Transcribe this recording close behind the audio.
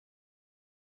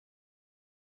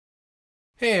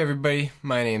Hey everybody,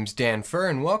 my name's DanFur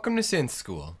and welcome to Synth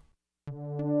School.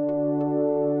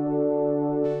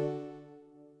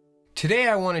 Today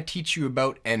I want to teach you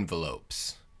about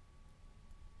envelopes.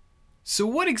 So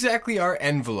what exactly are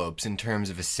envelopes in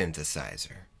terms of a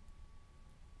synthesizer?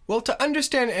 Well, to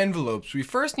understand envelopes, we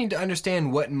first need to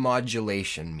understand what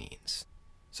modulation means.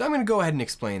 So I'm going to go ahead and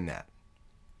explain that.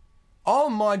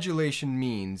 All modulation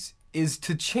means is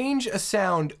to change a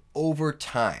sound over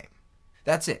time.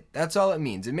 That's it. That's all it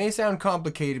means. It may sound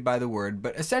complicated by the word,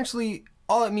 but essentially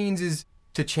all it means is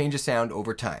to change a sound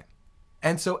over time.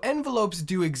 And so envelopes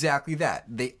do exactly that.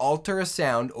 They alter a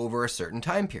sound over a certain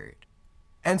time period.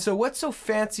 And so what's so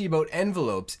fancy about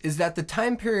envelopes is that the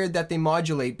time period that they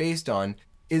modulate based on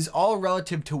is all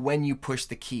relative to when you push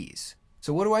the keys.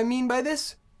 So what do I mean by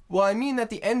this? Well, I mean that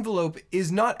the envelope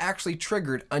is not actually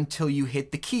triggered until you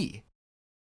hit the key.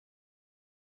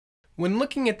 When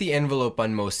looking at the envelope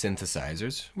on most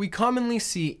synthesizers, we commonly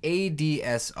see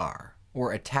ADSR,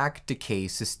 or attack, decay,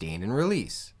 sustain, and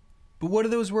release. But what do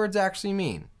those words actually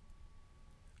mean?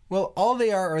 Well, all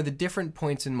they are the different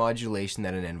points in modulation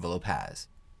that an envelope has.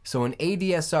 So an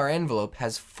ADSR envelope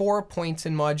has 4 points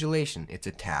in modulation. It's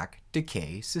attack,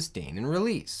 decay, sustain, and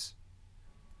release.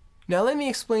 Now let me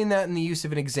explain that in the use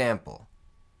of an example.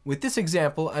 With this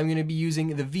example, I'm going to be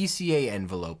using the VCA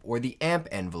envelope, or the amp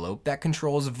envelope that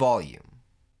controls volume.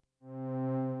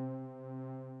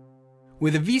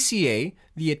 With a VCA,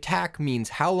 the attack means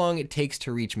how long it takes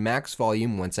to reach max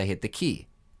volume once I hit the key.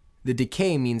 The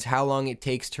decay means how long it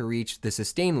takes to reach the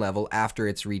sustain level after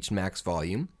it's reached max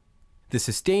volume. The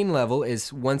sustain level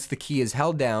is once the key is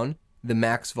held down, the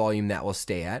max volume that will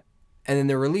stay at. And then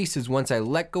the release is once I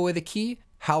let go of the key,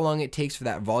 how long it takes for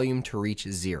that volume to reach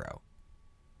 0.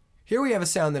 Here we have a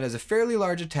sound that has a fairly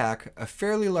large attack, a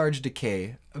fairly large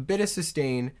decay, a bit of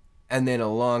sustain, and then a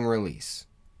long release.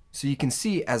 So you can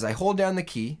see as I hold down the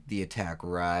key, the attack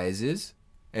rises,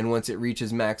 and once it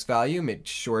reaches max volume, it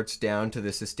shorts down to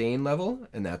the sustain level,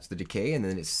 and that's the decay, and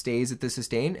then it stays at the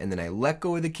sustain, and then I let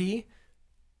go of the key,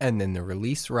 and then the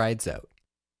release rides out.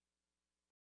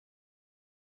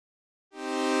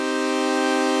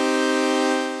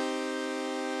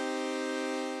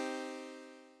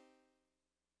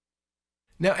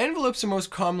 Now, envelopes are most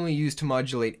commonly used to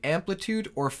modulate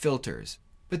amplitude or filters,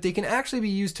 but they can actually be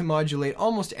used to modulate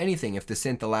almost anything if the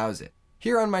synth allows it.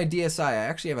 Here on my DSI, I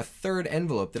actually have a third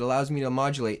envelope that allows me to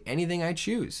modulate anything I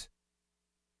choose.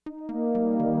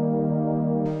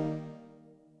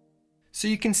 So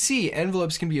you can see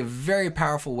envelopes can be a very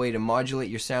powerful way to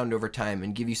modulate your sound over time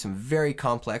and give you some very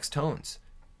complex tones.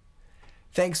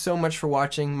 Thanks so much for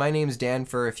watching. My name's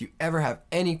DanFur. If you ever have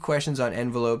any questions on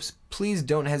envelopes, please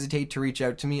don't hesitate to reach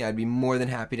out to me. I'd be more than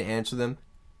happy to answer them.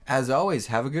 As always,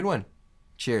 have a good one.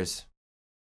 Cheers.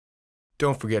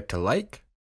 Don't forget to like,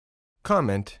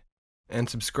 comment, and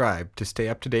subscribe to stay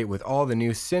up to date with all the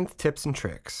new synth tips and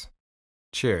tricks.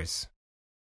 Cheers.